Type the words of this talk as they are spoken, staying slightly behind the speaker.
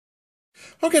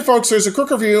Okay, folks, here's a quick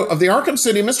review of the Arkham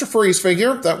City Mr. Freeze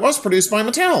figure that was produced by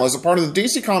Mattel as a part of the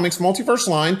DC Comics Multiverse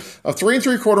line of 3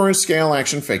 3/4 inch scale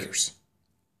action figures.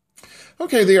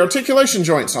 Okay, the articulation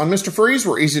joints on Mr. Freeze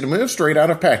were easy to move straight out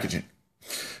of packaging.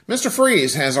 Mr.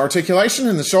 Freeze has articulation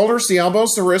in the shoulders, the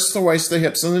elbows, the wrists, the waist, the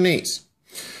hips, and the knees.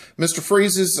 Mr.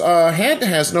 Freeze's head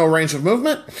has no range of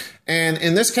movement, and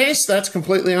in this case, that's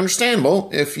completely understandable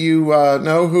if you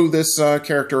know who this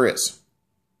character is.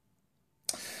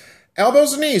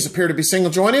 Elbows and knees appear to be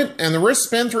single jointed, and the wrists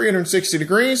spin 360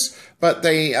 degrees, but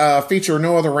they feature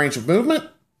no other range of movement.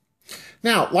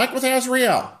 Now, like with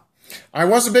Azrael, I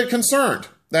was a bit concerned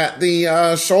that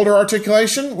the shoulder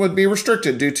articulation would be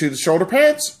restricted due to the shoulder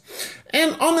pads,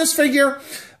 and on this figure,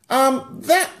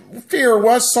 that fear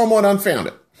was somewhat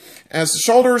unfounded, as the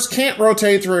shoulders can't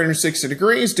rotate 360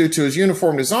 degrees due to his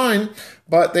uniform design,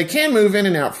 but they can move in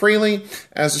and out freely,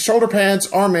 as the shoulder pads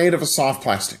are made of a soft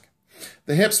plastic.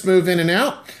 The hips move in and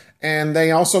out, and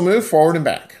they also move forward and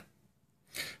back.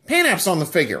 Paint apps on the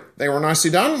figure. They were nicely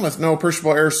done with no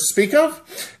appreciable errors to speak of,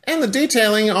 and the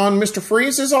detailing on Mr.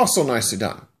 Freeze is also nicely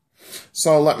done.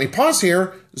 So let me pause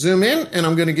here, zoom in, and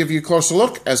I'm going to give you a closer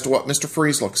look as to what Mr.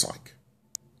 Freeze looks like.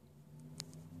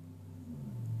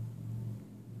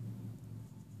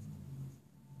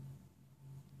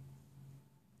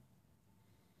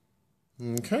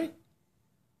 Okay.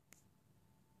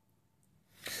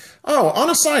 Oh, on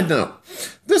a side note,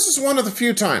 this is one of the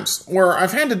few times where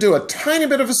I've had to do a tiny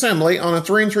bit of assembly on a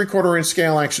 3 3/4 inch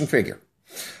scale action figure.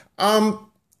 A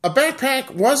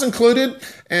backpack was included,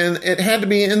 and it had to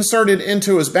be inserted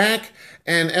into his back,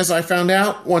 and as I found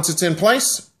out, once it's in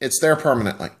place, it's there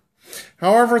permanently.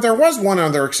 However, there was one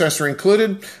other accessory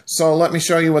included, so let me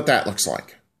show you what that looks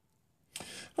like.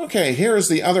 Okay, here is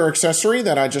the other accessory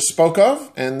that I just spoke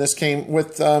of, and this came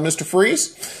with Mr.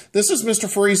 Freeze. This is Mr.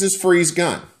 Freeze's freeze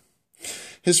gun.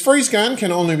 His freeze gun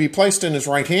can only be placed in his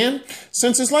right hand,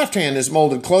 since his left hand is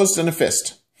molded closed in a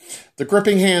fist. The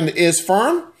gripping hand is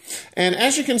firm, and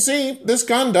as you can see, this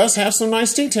gun does have some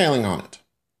nice detailing on it.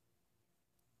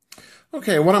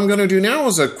 Okay, what I'm going to do now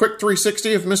is a quick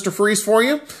 360 of Mr. Freeze for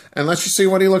you, and let you see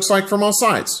what he looks like from all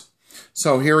sides.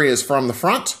 So here he is from the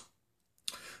front.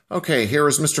 Okay, here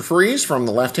is Mr. Freeze from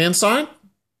the left-hand side.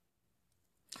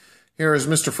 Here is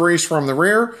Mr. Freeze from the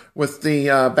rear with the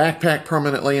backpack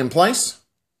permanently in place.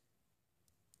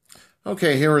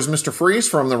 Okay, here is Mr. Freeze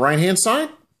from the right-hand side.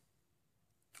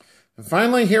 And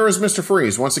finally, here is Mr.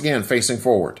 Freeze, once again, facing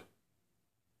forward.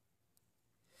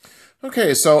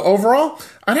 Okay, so overall,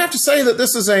 I'd have to say that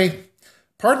this is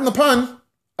pardon the pun,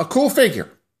 a cool figure.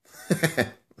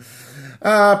 Paint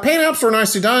apps were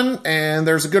nicely done, and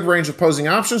there's a good range of posing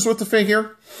options with the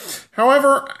figure.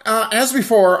 However, as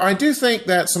before, I do think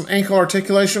that some ankle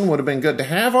articulation would have been good to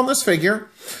have on this figure,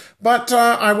 but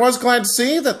I was glad to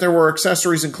see that there were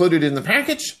accessories included in the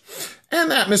package,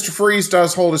 and that Mr. Freeze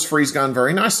does hold his freeze gun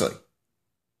very nicely.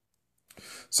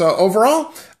 So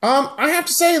overall, I have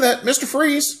to say that Mr.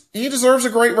 Freeze, he deserves a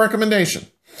great recommendation.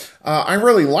 I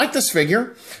really like this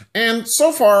figure, and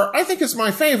so far, I think it's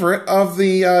my favorite of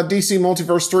the DC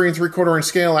Multiverse 3 3/4 inch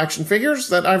scale action figures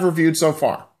that I've reviewed so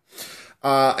far.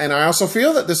 And I also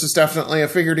feel that this is definitely a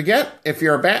figure to get if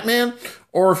you're a Batman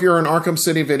or if you're an Arkham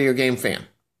City video game fan.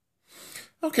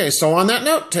 Okay, so on that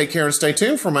note, take care and stay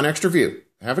tuned for my next review.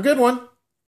 Have a good one.